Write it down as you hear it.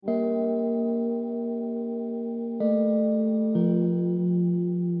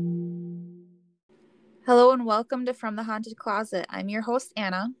Hello and welcome to From the Haunted Closet. I'm your host,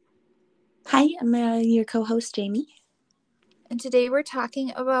 Anna, Hi, I'm your co-host, Jamie. and today we're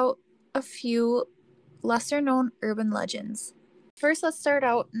talking about a few lesser-known urban legends. First, let's start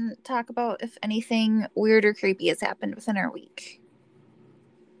out and talk about if anything weird or creepy has happened within our week.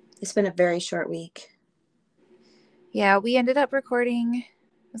 It's been a very short week. Yeah, we ended up recording,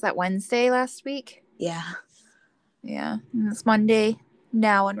 was that Wednesday last week? Yeah. Yeah, and it's Monday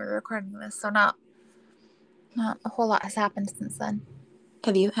now when we're recording this, so not a whole lot has happened since then.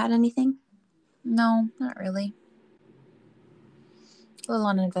 Have you had anything? No, not really. A little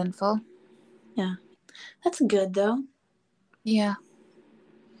uneventful. Yeah. That's good, though. Yeah.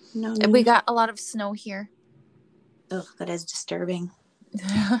 No And we news. got a lot of snow here. Ugh, that is disturbing.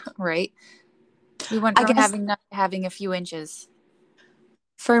 Right? We went I from guess having a few inches.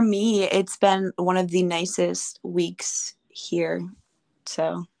 for me, it's been one of the nicest weeks here.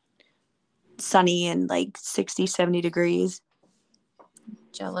 So sunny and like 60, 70 degrees.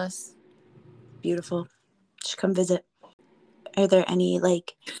 Jealous. Beautiful. Just come visit. Are there any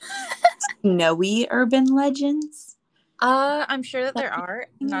like snowy urban legends I'm sure that that there you're are.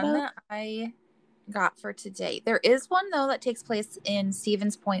 thinking None about? that I got for today. There is one though that takes place in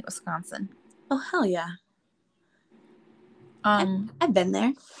Stevens Point, Wisconsin. Oh, hell yeah. Um, I've been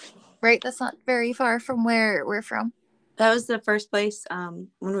there. right, that's not very far from where we're from. That was the first place when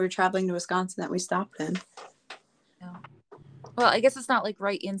we were traveling to Wisconsin that we stopped in. Yeah. Well, I guess it's not like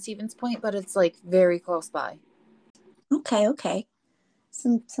right in Stevens Point, but it's like very close by. Okay.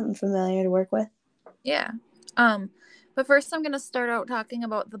 Something familiar to work with. Yeah. But first I'm gonna start out talking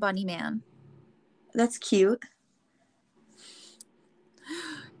about the Bunny Man. That's cute.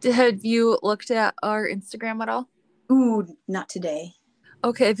 Have you looked at our Instagram at all? Ooh, not today.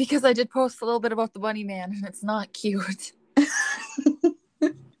 Okay, because I did post a little bit about the Bunny Man and it's not cute.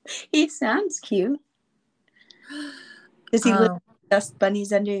 He sounds cute. Does he live Um, with dust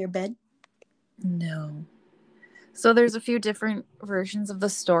bunnies under your bed? no. So there's a few different versions of the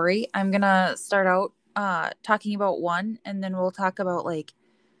story. I'm gonna start out talking about one, and then we'll talk about like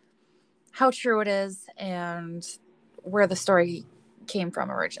how true it is and where the story came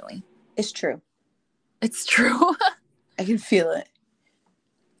from originally. It's true. It's true. I can feel it.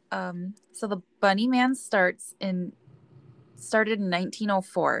 So the Bunny Man started in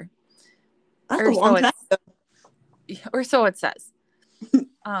 1904, That's a or so long time it's ago. or so it says.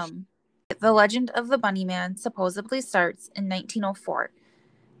 Um, the legend of the Bunny Man supposedly starts in 1904.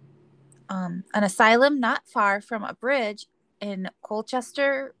 An asylum not far from a bridge in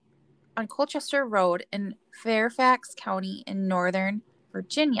Colchester Road in Fairfax County in Northern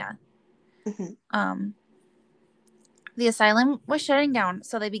Virginia. Mhm. The asylum was shutting down,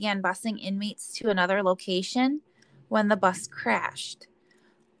 so they began busing inmates to another location when the bus crashed.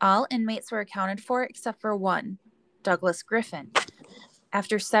 All inmates were accounted for except for one, Douglas Griffin.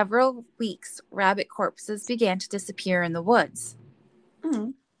 After several weeks, rabbit corpses began to disappear in the woods.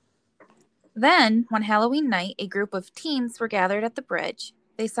 Mhm. Then, one Halloween night, a group of teens were gathered at the bridge.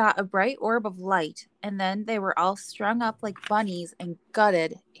 They saw a bright orb of light, and then they were all strung up like bunnies and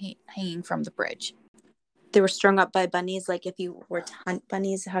gutted, hanging from the bridge. They were strung up by bunnies, like if you were to hunt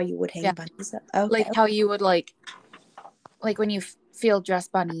bunnies, how you would hang Yeah. bunnies up. Okay. Like how you would like when you field dress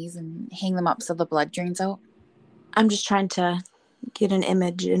bunnies and hang them up so the blood drains out. I'm just trying to get an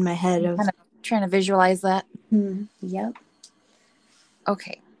image in my head of. Kind of trying to visualize that. Yep.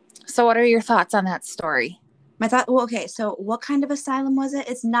 Okay. So, what are your thoughts on that story? My thought. Well, okay. So, what kind of asylum was it?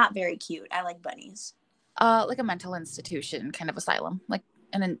 It's not very cute. I like bunnies. Like a mental institution kind of asylum, like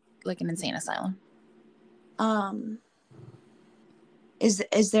an insane asylum. Um. Is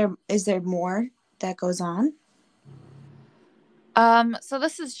there more that goes on? So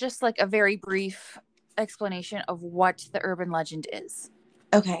this is just like a very brief explanation of what the urban legend is.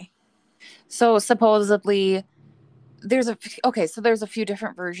 Okay. So supposedly there's a few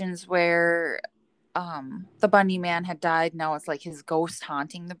different versions where the Bunny Man had died. Now it's like his ghost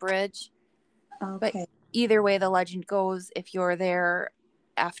haunting the bridge. But Okay. either way the legend goes, if you're there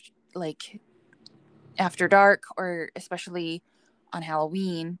after dark, or especially on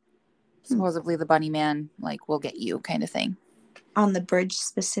Halloween, supposedly the Bunny Man like will get you, kind of thing. On the bridge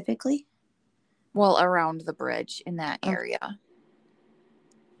specifically? Well, around the bridge in that area.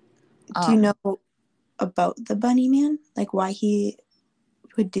 Do you know about the Bunny Man? Like why he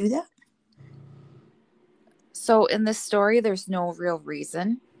would do that? So in this story, there's no real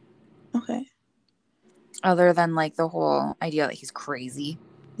reason Okay. other than like the whole idea that he's crazy.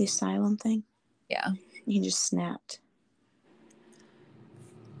 The asylum thing? Yeah. He just snapped.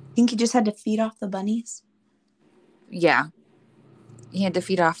 Think he just had to feed off the bunnies? Yeah. He had to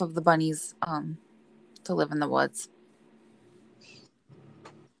feed off of the bunnies to to live in the woods.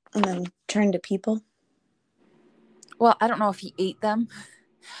 And then turn to people. Well, I don't know if he ate them.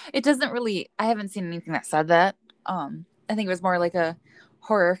 It doesn't really, I haven't seen anything that said that. I think it was more like a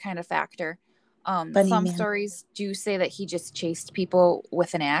horror kind of factor. Some Man. stories do say that he just chased people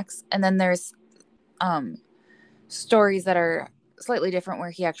with an axe. And then there's stories that are slightly different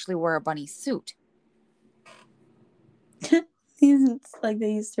where he actually wore a bunny suit. It's like the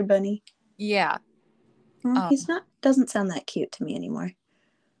Easter Bunny. Yeah. Well, he's not, doesn't sound that cute to me anymore.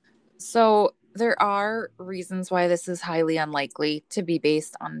 So there are reasons why this is highly unlikely to be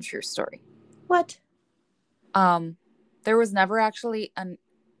based on a true story. What? There was never actually an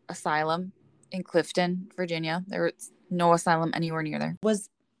asylum in Clifton, Virginia. There was no asylum anywhere near there. Was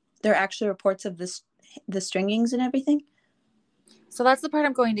there actually reports of this, the stringings and everything? So that's the part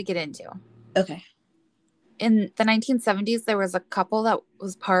I'm going to get into. Okay. In the 1970s, there was a couple that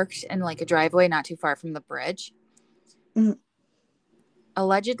was parked in like a driveway not too far from the bridge. Mm-hmm.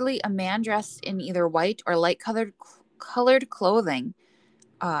 Allegedly, a man dressed in either white or light colored clothing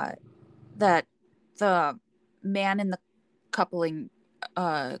that the man in the coupling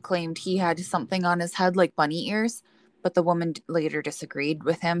claimed he had something on his head like bunny ears, but the woman later disagreed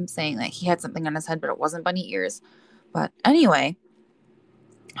with him, saying that he had something on his head but it wasn't bunny ears. But anyway,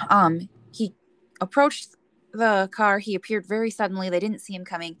 he approached the car. He appeared very suddenly. They didn't see him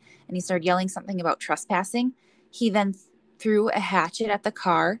coming, and he started yelling something about trespassing. He then threw a hatchet at the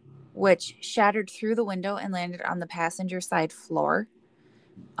car, which shattered through the window and landed on the passenger side floor.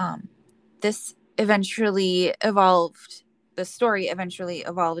 This eventually evolved. The story eventually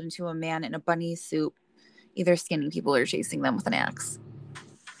evolved into a man in a bunny suit, either skinning people or chasing them with an axe.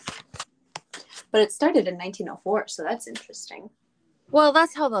 But it started in 1904, so that's interesting. Well,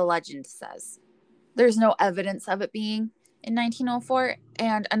 that's how the legend says. There's no evidence of it being in 1904.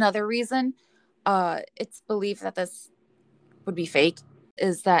 And another reason it's believed that this would be fake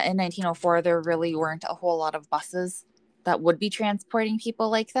is that in 1904, there really weren't a whole lot of buses that would be transporting people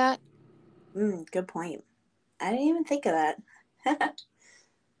like that. Good point. I didn't even think of that.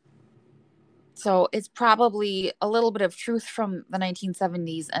 So it's probably a little bit of truth from the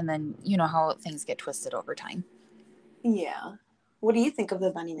 1970s, and then you know how things get twisted over time. Yeah. What do you think of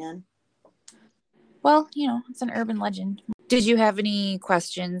the Bunny Man? Well, you know, it's an urban legend. Did you have any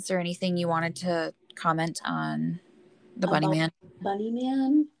questions or anything you wanted to comment on the Bunny Man? Bunny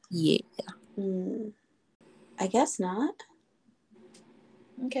Man? Yeah. I guess not.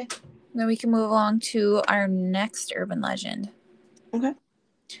 Okay. Then we can move along to our next urban legend. Okay.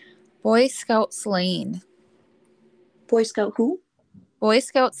 Boy Scouts Lane. Boy Scout who? Boy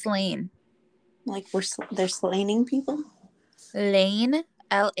Scouts Lane. Like they're slaying people? Lane,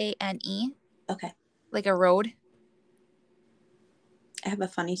 Lane. Okay. Like a road. I have a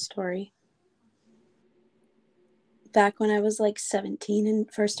funny story. Back when I was like 17 and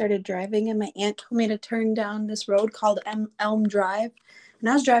first started driving, and my aunt told me to turn down this road called Elm Drive. And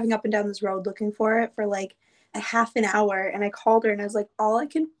I was driving up and down this road looking for it for like a half an hour. And I called her and I was like, all I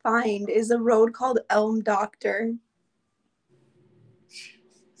can find is a road called Elm Doctor.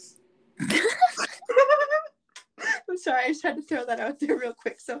 I'm sorry, I just had to throw that out there real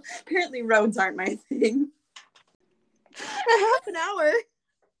quick. So apparently roads aren't my thing. A half an hour.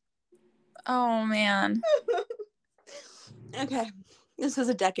 Oh, man. Okay. This was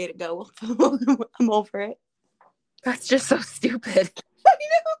a decade ago. I'm over it. That's just so stupid. I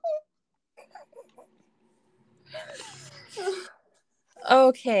know.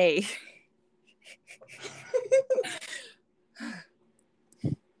 Okay.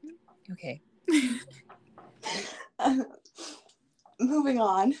 Okay. Moving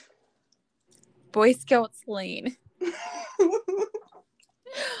on. Boy Scouts Lane.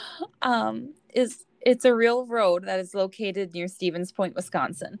 It's a real road that is located near Stevens Point,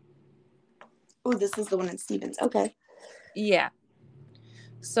 Wisconsin. Oh, this is the one in Stevens. Okay. Yeah.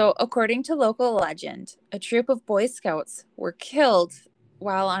 So, according to local legend, a troop of Boy Scouts were killed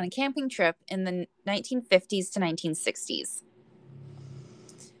while on a camping trip in the 1950s to 1960s.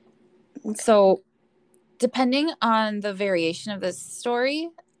 Okay. So, depending on the variation of this story,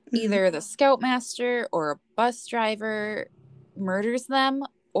 either the scoutmaster or a bus driver murders them,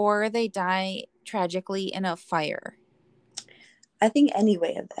 or they die tragically in a fire. I think any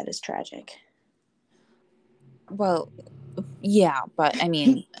way of that is tragic. Well, yeah, but I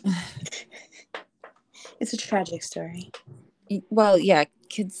mean... It's a tragic story. Well, yeah,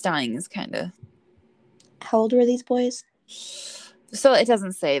 kids dying is kind of... How old were these boys? So it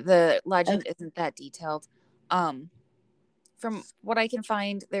doesn't say. The legend isn't that detailed. From what I can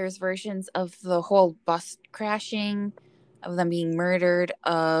find, there's versions of the whole bus crashing. of them being murdered,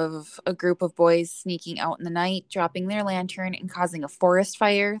 of a group of boys sneaking out in the night, dropping their lantern, and causing a forest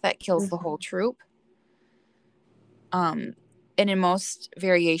fire that kills the whole troop. And in most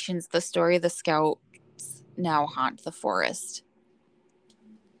variations of the story, the scouts now haunt the forest.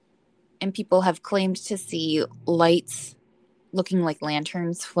 And people have claimed to see lights looking like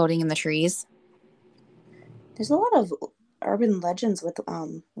lanterns floating in the trees. There's a lot of urban legends with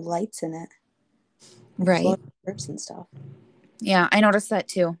lights in it. Right. Groups and stuff. Yeah, I noticed that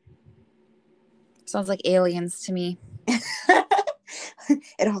too. Sounds like aliens to me.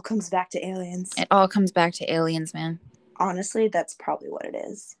 It all comes back to aliens. It all comes back to aliens, man. Honestly, that's probably what it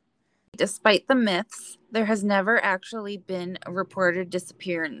is. Despite the myths, there has never actually been a reported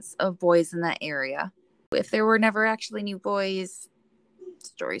disappearance of boys in that area. If there were never actually new boys, the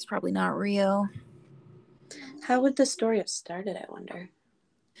story's probably not real. How would the story have started, I wonder?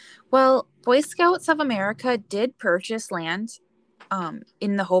 Well, Boy Scouts of America did purchase land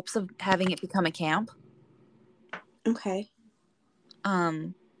in the hopes of having it become a camp. Okay.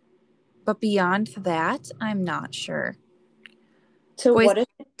 But beyond that, I'm not sure. So what if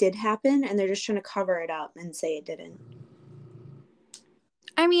it did happen and they're just trying to cover it up and say it didn't?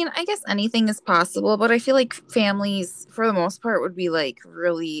 I mean, I guess anything is possible, but I feel like families, for the most part, would be like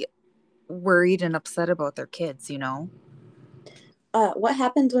really worried and upset about their kids, you know? What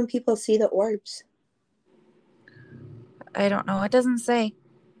happens when people see the orbs? I don't know. It doesn't say.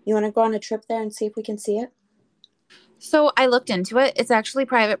 You want to go on a trip there and see if we can see it? So I looked into it. It's actually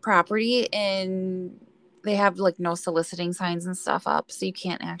private property and they have like no soliciting signs and stuff up. So you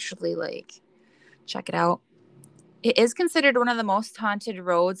can't actually like check it out. It is considered one of the most haunted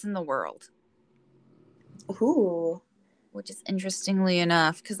roads in the world. Ooh. Which is interestingly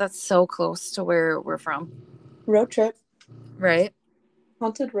enough, because that's so close to where we're from. Road trip. Right?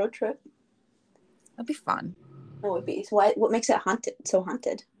 Haunted road trip. That'd be fun. It would be. So what makes it haunted? So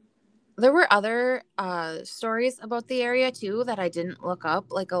haunted? There were other stories about the area too that I didn't look up,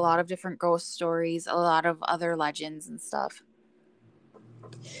 like a lot of different ghost stories, a lot of other legends and stuff.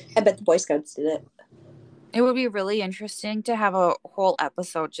 I bet the Boy Scouts did it. It would be really interesting to have a whole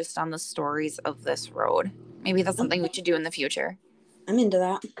episode just on the stories of this road. Maybe that's something we should do in the future. I'm into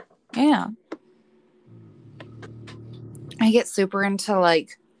that. Yeah. I get super into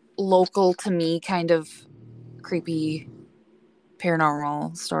like local to me kind of creepy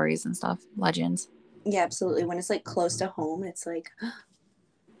paranormal stories and stuff, legends. Yeah, absolutely. When it's like close to home, it's like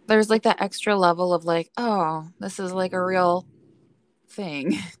there's like that extra level of like, oh, this is like a real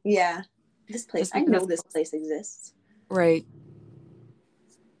thing. Yeah. This place, I know this place exists. Right.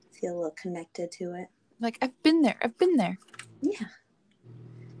 Feel a little connected to it. Like, I've been there. Yeah.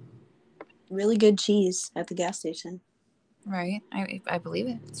 Really good cheese at the gas station. Right. I believe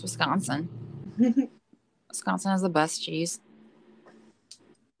it. It's Wisconsin. Wisconsin has the best cheese.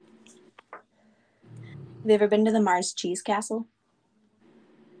 Have you ever been to the Mars Cheese Castle?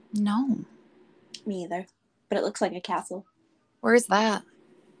 No. Me either. But it looks like a castle. Where's that?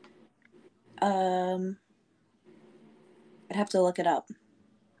 I'd have to look it up.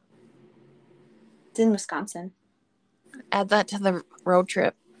 It's in Wisconsin. Add that to the road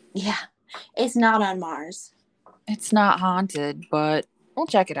trip. Yeah. It's not on Mars. It's not haunted, but we'll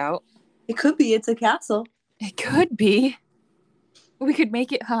check it out. It could be. It's a castle. It could be. We could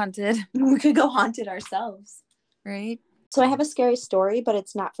make it haunted. We could go haunted ourselves. Right? So I have a scary story, but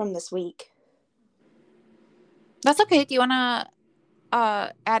it's not from this week. That's okay. Do you want to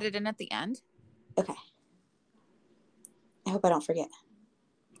add it in at the end? Okay. I hope I don't forget.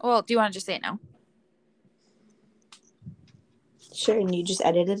 Well, do you want to just say it now? Sure, and you just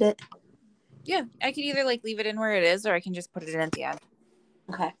edited it? Yeah, I could either like leave it in where it is or I can just put it in at the end.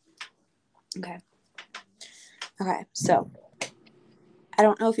 Okay, so I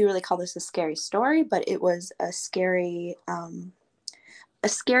don't know if you really call this a scary story, but it was a scary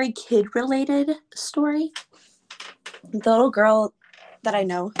kid-related story. The little girl that I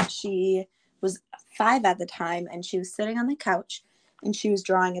know, she was 5 at the time, and she was sitting on the couch, and she was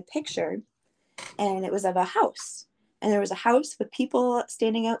drawing a picture, and it was of a house. And there was a house with people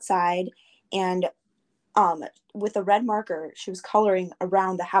standing outside, and with a red marker, she was coloring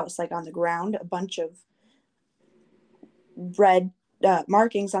around the house, like on the ground, a bunch of red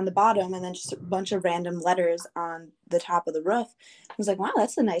markings on the bottom, and then just a bunch of random letters on the top of the roof. I was like, wow,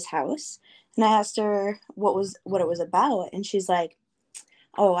 that's a nice house. And I asked her what it was about, and she's like,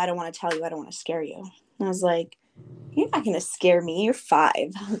 oh, I don't want to tell you. I don't want to scare you. And I was like, you're not going to scare me. You're 5.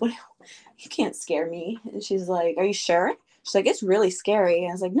 You can't scare me. And she's like, are you sure? She's like, it's really scary. And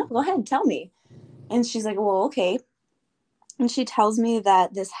I was like, no, go ahead, tell me. And she's like, well, okay. And she tells me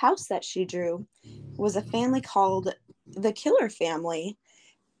that this house that she drew was a family called the killer family,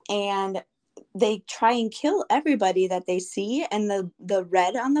 and they try and kill everybody that they see, and the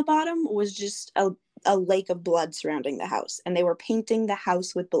red on the bottom was just a lake of blood surrounding the house, and they were painting the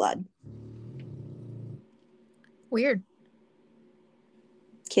house with blood. Weird.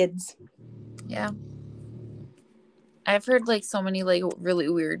 Kids. Yeah. I've heard like so many like really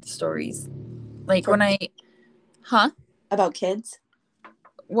weird stories. Like when I About kids?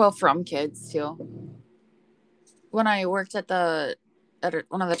 Well, from kids too. When I worked at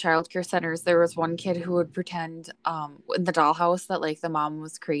one of the childcare centers, there was one kid who would pretend in the dollhouse that like the mom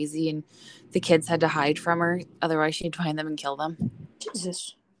was crazy and the kids had to hide from her, otherwise she'd find them and kill them.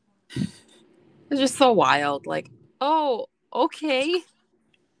 Jesus. It's just so wild. Like, oh, okay.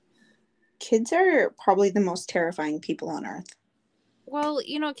 Kids are probably the most terrifying people on earth. Well,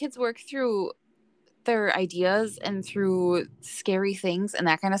 kids work through their ideas and through scary things and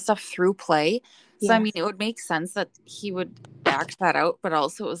that kind of stuff through play. So, Yeah. I mean, it would make sense that he would act that out, but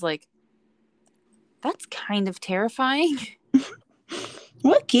also it was like, that's kind of terrifying.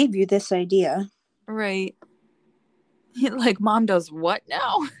 What gave you this idea? Right. Like, mom does what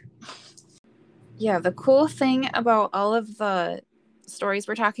now? Yeah, the cool thing about all of the stories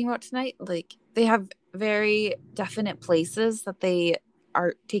we're talking about tonight, like, they have very definite places that they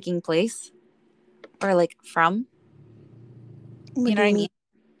are taking place or, like, from. You know what I mean?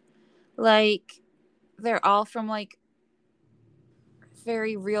 Like, they're all from, like,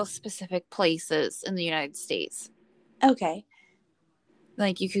 very real specific places in the United States. Okay.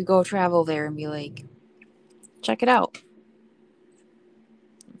 Like, you could go travel there and be like, check it out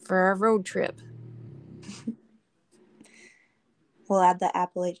for our road trip. We'll add the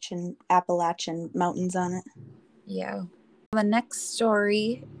Appalachian Mountains on it. Yeah. The next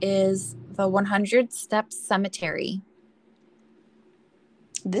story is the 100 Steps Cemetery.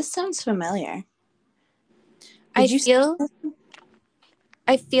 This sounds familiar. I feel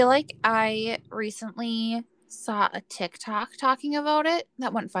like I recently saw a TikTok talking about it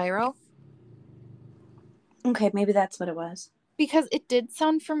that went viral. Okay, maybe that's what it was. Because it did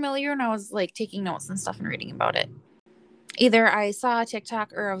sound familiar and I was like taking notes and stuff and reading about it. Either I saw a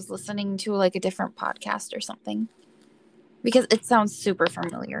TikTok or I was listening to like a different podcast or something. Because it sounds super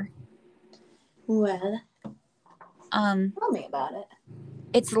familiar. Well, tell me about it.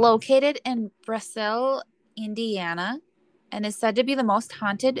 It's located in Brazil, Indiana, and is said to be the most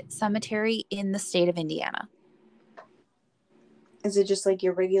haunted cemetery in the state of Indiana. Is it just like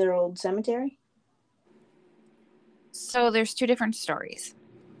your regular old cemetery? So there's two different stories.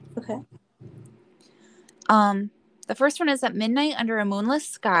 Okay. The first one is at midnight under a moonless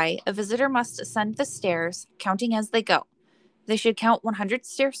sky, a visitor must ascend the stairs, counting as they go. They should count 100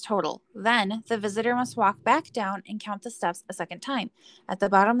 stairs total. Then the visitor must walk back down and count the steps a second time. At the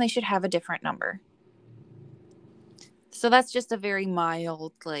bottom, they should have a different number. So that's just a very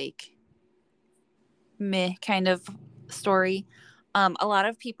mild, like, meh kind of story. A lot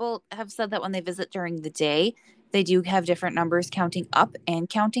of people have said that when they visit during the day, they do have different numbers counting up and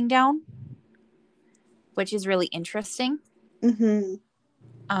counting down, which is really interesting.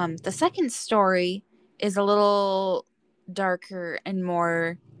 Mm-hmm. The second story is a little darker and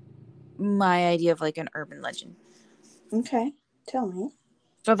more my idea of like an urban legend. Okay, tell me.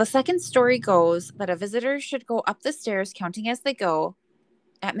 So the second story goes that a visitor should go up the stairs counting as they go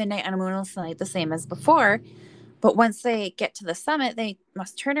at midnight on a moonless night, the same as before. But once they get to the summit, they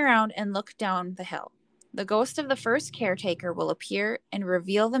must turn around and look down the hill. The ghost of the first caretaker will appear and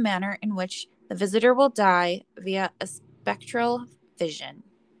reveal the manner in which the visitor will die via a spectral vision.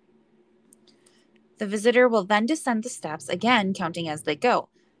 The visitor will then descend the steps, again counting as they go.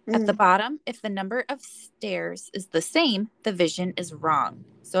 At the bottom, if the number of stairs is the same, the vision is wrong.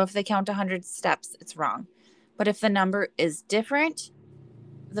 So if they count 100 steps, it's wrong. But if the number is different,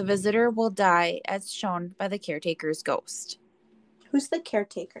 the visitor will die as shown by the caretaker's ghost. Who's the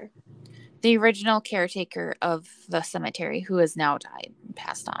caretaker? The original caretaker of the cemetery, who has now died,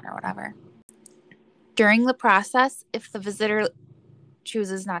 passed on or whatever. During the process, if the visitor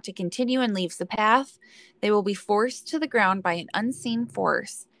chooses not to continue and leaves the path, they will be forced to the ground by an unseen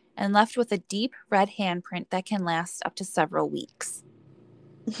force and left with a deep red handprint that can last up to several weeks.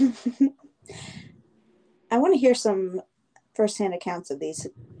 I want to hear some firsthand accounts of these.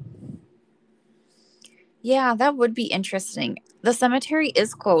 Yeah, that would be interesting. The cemetery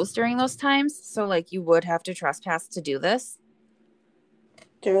is closed during those times, so like you would have to trespass to do this.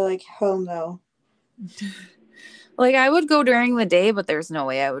 They're like, hell no. Like I would go during the day, but there's no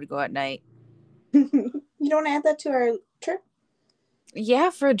way I would go at night. You don't add that to our trip? Yeah,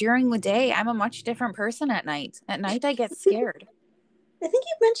 for during the day, I'm a much different person at night. At night, I get scared. I think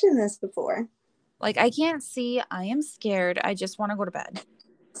you've mentioned this before. Like, I can't see. I am scared. I just want to go to bed.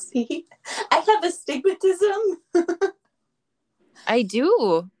 See, I have astigmatism. I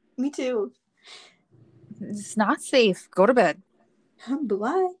do. Me too. It's not safe. Go to bed. I'm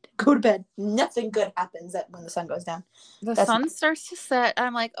blind. Go to bed. Nothing good happens when the sun goes down. The sun starts to set.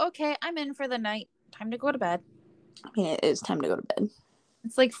 I'm like, okay, I'm in for the night. Time to go to bed. I mean, it is time to go to bed.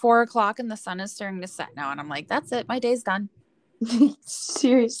 It's like 4:00 and the sun is starting to set now. And I'm like, that's it. My day's done.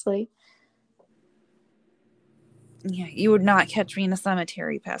 Seriously. Yeah, you would not catch me in a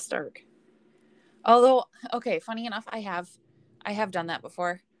cemetery past dark. Although, okay, funny enough, I have done that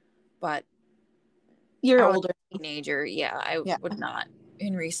before, but You're I was older. a teenager. Yeah, I would not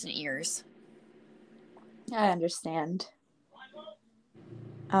in recent years. I understand.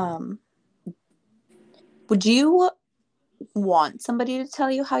 Would you want somebody to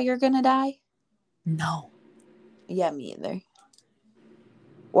tell you how you're gonna die? No. Yeah, me either.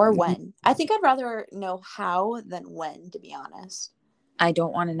 Or when. I think I'd rather know how than when, to be honest. I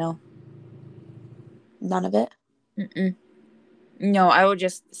don't want to know. None of it? Mm-mm. No, I would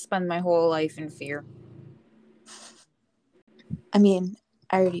just spend my whole life in fear. I mean,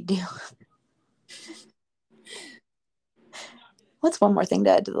 I already do. What's one more thing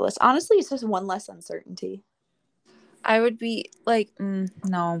to add to the list? Honestly, it's just one less uncertainty. I would be like,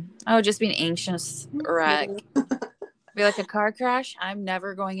 no. I would just be an anxious wreck. Be like a car crash. I'm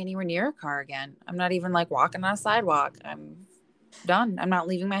never going anywhere near a car again. I'm not even like walking on a sidewalk. I'm done. I'm not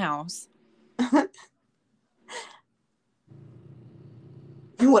leaving my house.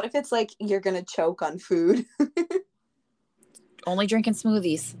 What if it's like you're gonna choke on food? Only drinking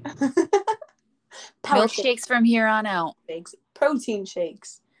smoothies. Power Milkshakes from here on out. Shakes. Protein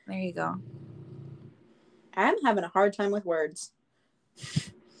shakes. There you go. I'm having a hard time with words.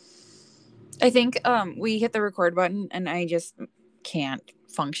 I think we hit the record button and I just can't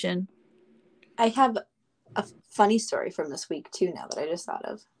function. I have a funny story from this week too now that I just thought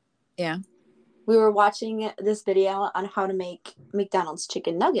of. Yeah. We were watching this video on how to make McDonald's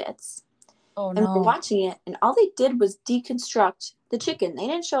chicken nuggets. Oh, and we were watching it, and all they did was deconstruct the chicken. They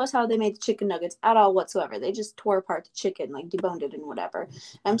didn't show us how they made the chicken nuggets at all whatsoever. They just tore apart the chicken, like deboned it and whatever.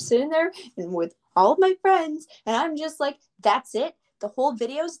 I'm sitting there and with all of my friends, and I'm just like, that's it? The whole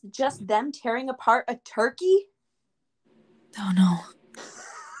video's just them tearing apart a turkey? Oh, no.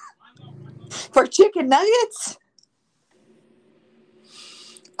 For chicken nuggets?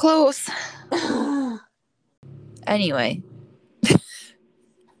 Close. Anyway.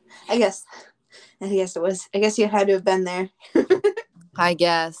 I guess it was. I guess you had to have been there. I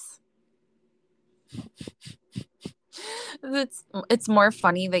guess. It's more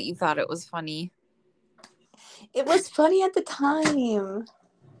funny that you thought it was funny. It was funny at the time.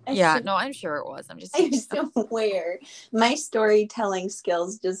 I'm sure it was. I'm still aware. My storytelling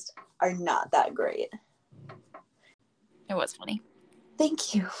skills just are not that great. It was funny.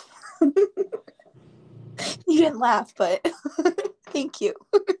 Thank you. You didn't laugh, but thank you.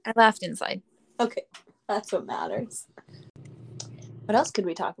 I laughed inside. Okay, that's what matters. What else could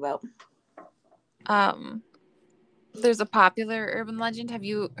we talk about? There's a popular urban legend. Have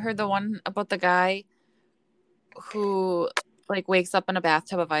you heard the one about the guy who like wakes up in a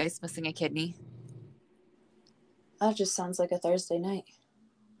bathtub of ice missing a kidney? That just sounds like a Thursday night.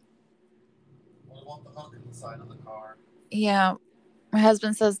 I want the hook in the side of the car. Yeah. My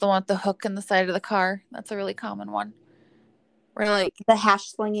husband says the one with the hook in the side of the car. That's a really common one. Where like the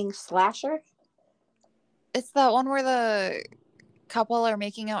hash slinging slasher? It's that one where the couple are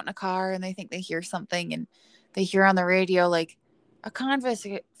making out in a car and they think they hear something and they hear on the radio like a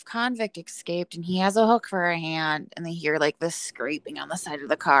convict escaped and he has a hook for a hand, and they hear like this scraping on the side of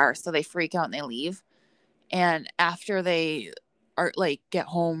the car, so they freak out and they leave. And after they are like get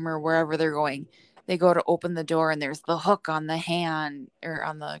home or wherever they're going, they go to open the door and there's the hook on the hand or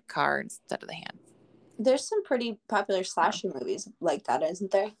on the car instead of the hand. There's some pretty popular slasher movies like that,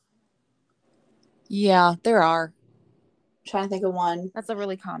 isn't there? Yeah, there are. I'm trying to think of one. That's a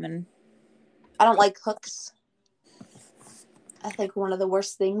really common. I don't like hooks. I think one of the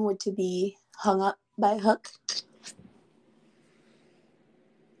worst things would to be hung up by a hook.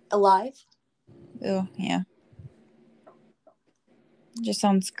 Alive. Oh, yeah. It just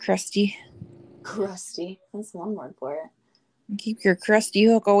sounds crusty. Crusty. That's one word for it. Keep your crusty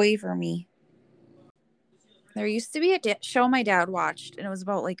hook away from me. There used to be a show my dad watched, and it was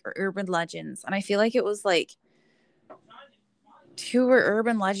about like urban legends. And I feel like it was like 2 were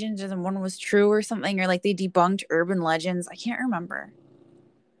urban legends and 1 was true or something, or like they debunked urban legends. I can't remember.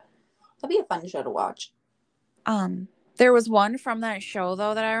 That'd be a fun show to watch. There was one from that show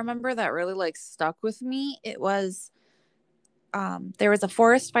though that I remember that really like stuck with me. It was there was a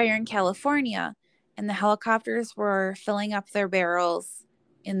forest fire in California, and the helicopters were filling up their barrels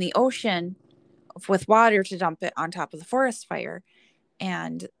in the ocean with water to dump it on top of the forest fire.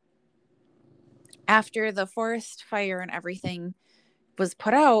 And after the forest fire and everything was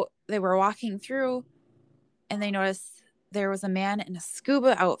put out, they were walking through and they noticed there was a man in a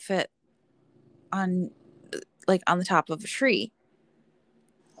scuba outfit on the top of a tree.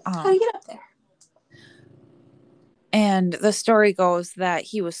 How do you get up there? And the story goes that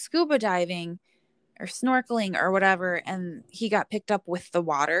he was scuba diving or snorkeling or whatever, and he got picked up with the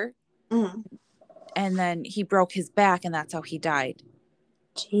water. Mm. And then he broke his back, and that's how he died.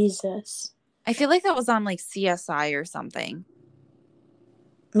 Jesus. I feel like that was on like CSI or something.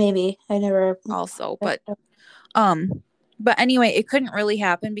 Maybe. I never Also, but anyway, it couldn't really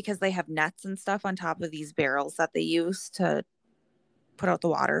happen because they have nets and stuff on top of these barrels that they use to put out the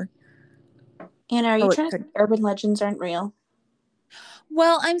water. And are you trying to say urban legends aren't real?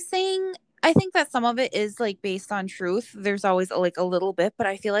 Well, I'm saying I think that some of it is like based on truth. There's always like a little bit, but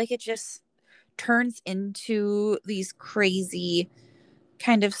I feel like it just turns into these crazy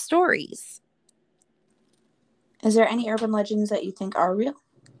kind of stories. Is there any urban legends that you think are real?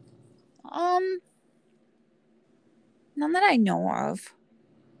 None that I know of.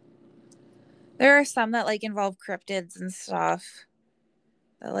 There are some that like involve cryptids and stuff.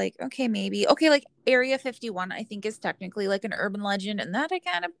 That like, okay, maybe. Okay, like Area 51, I think is technically like an urban legend, and that I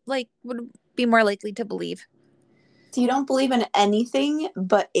kind of like would be more likely to believe. So you don't believe in anything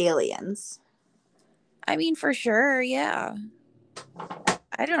but aliens? I mean, for sure, yeah.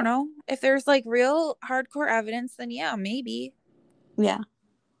 I don't know. If there's like real hardcore evidence, then yeah, maybe. Yeah.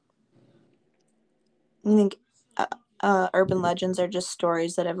 I think urban legends are just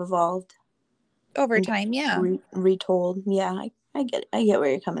stories that have evolved Over time, yeah. Retold. Yeah, I get it. I get where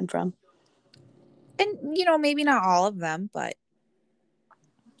you're coming from. And, you know, maybe not all of them, but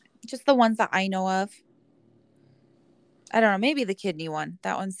just the ones that I know of. I don't know. Maybe the kidney one.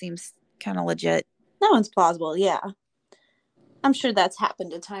 That one seems kind of legit. That one's plausible, yeah. I'm sure that's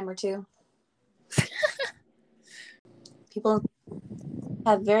happened a time or two. People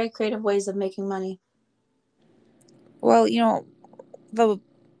have very creative ways of making money. Well, you know, the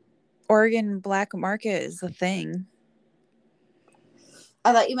Oregon black market is a thing.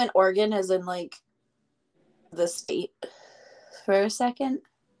 I thought you meant Oregon as in like the state for a second.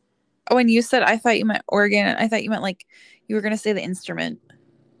 Oh, and you said I thought you meant Oregon. I thought you meant like you were going to say the instrument.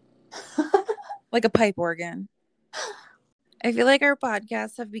 Like a pipe organ. I feel like our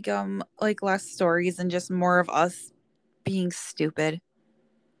podcasts have become like less stories and just more of us being stupid.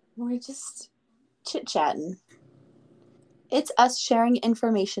 We're just chit-chatting. It's us sharing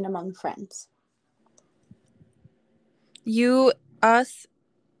information among friends. You, us,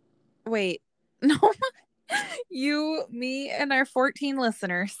 wait, no, you, me, and our 14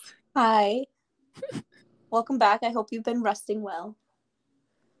 listeners. Hi. Welcome back. I hope you've been resting well.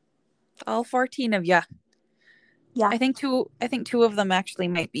 All 14 of ya. Yeah. I think two of them actually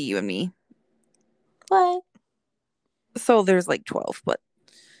might be you and me. What? So there's like 12, but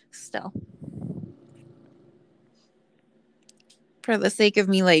still. For the sake of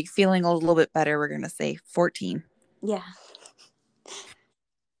me like feeling a little bit better, we're going to say 14. Yeah.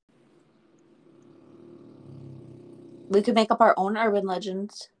 We could make up our own urban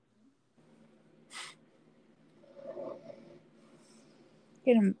legends.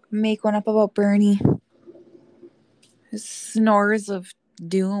 Gonna make one up about Bernie. His snores of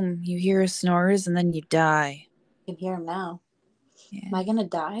doom. You hear his snores and then you die. You can hear him now. Yeah. Am I gonna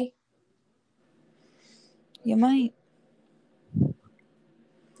die? You might.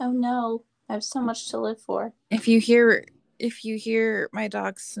 Oh no. I have so much to live for. If you hear my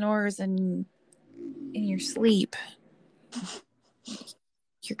dog snores in your sleep,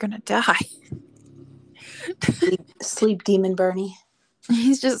 you're gonna die. Sleep demon Bernie.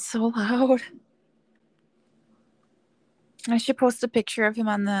 He's just so loud. I should post a picture of him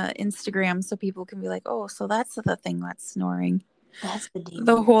on the Instagram so people can be like, oh, so that's the thing that's snoring. That's the demon.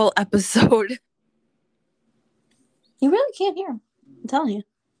 The whole episode. You really can't hear him. I'm telling you.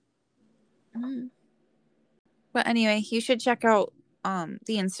 Mm. But anyway, you should check out the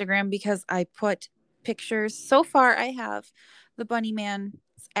Instagram because I put pictures. So far, I have the Bunny Man's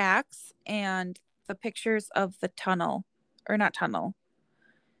axe and the pictures of the tunnel, or not tunnel,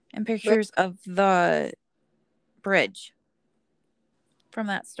 and pictures of the bridge from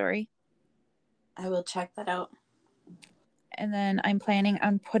that story. I will check that out. And then I'm planning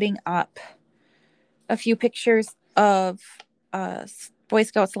on putting up a few pictures of Boy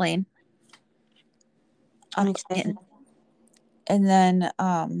Scouts Lane. I'm excited. And then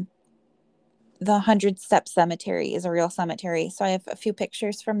the 100 Step Cemetery is a real cemetery. So I have a few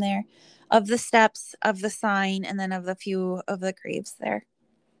pictures from there of the steps, of the sign, and then of the few of the graves there.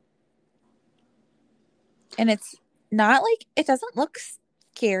 And it's not like, it doesn't look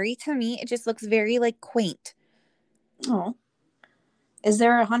scary to me. It just looks very like quaint. Oh. Is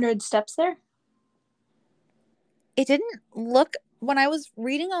there 100 steps there? It didn't look, when I was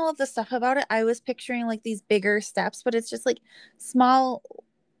reading all of the stuff about it, I was picturing like these bigger steps, but it's just like small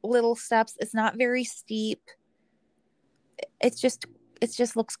little steps. It's not very steep. It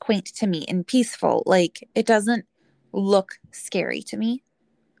just looks quaint to me and peaceful. Like, it doesn't look scary to me.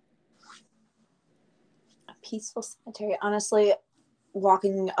 A peaceful cemetery. Honestly,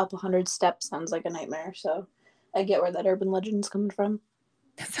 walking up 100 steps sounds like a nightmare, so I get where that urban legend's coming from.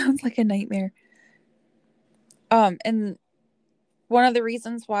 That sounds like a nightmare. And one of the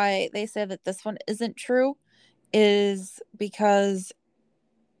reasons why they say that this one isn't true is because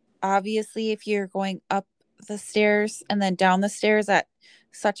obviously if you're going up the stairs and then down the stairs at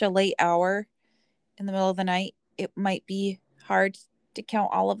such a late hour in the middle of the night, it might be hard to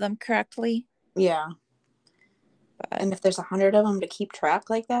count all of them correctly. Yeah. And if there's 100 of them to keep track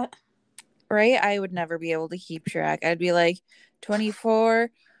like that? Right? I would never be able to keep track. I'd be like,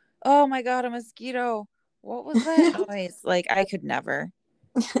 24. Oh my God, a mosquito. What was that noise? Like, I could never.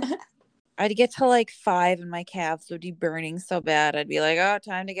 I'd get to like 5 and my calves would be burning so bad. I'd be like, oh,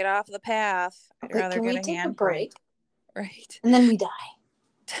 time to get off the path. I'd rather can get we a take hand a break? Right. And then we die.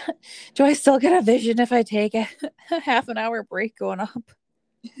 Do I still get a vision if I take a half an hour break going up?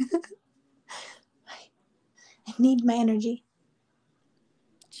 I need my energy.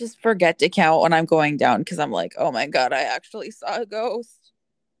 Just forget to count when I'm going down because I'm like, oh my God, I actually saw a ghost.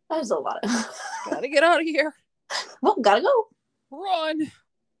 That was a lot of... Gotta get out of here. Well, gotta go.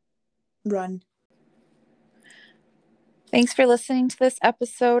 Run. Thanks for listening to this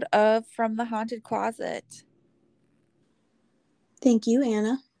episode of From the Haunted Closet. Thank you,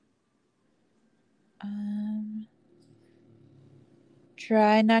 Anna.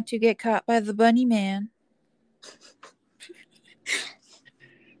 Try not to get caught by the bunny man.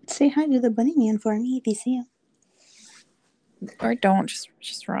 Say hi to the bunny man for me if you see him. Or don't,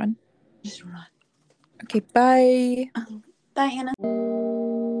 just run. Just run. Okay, bye. Bye, Anna.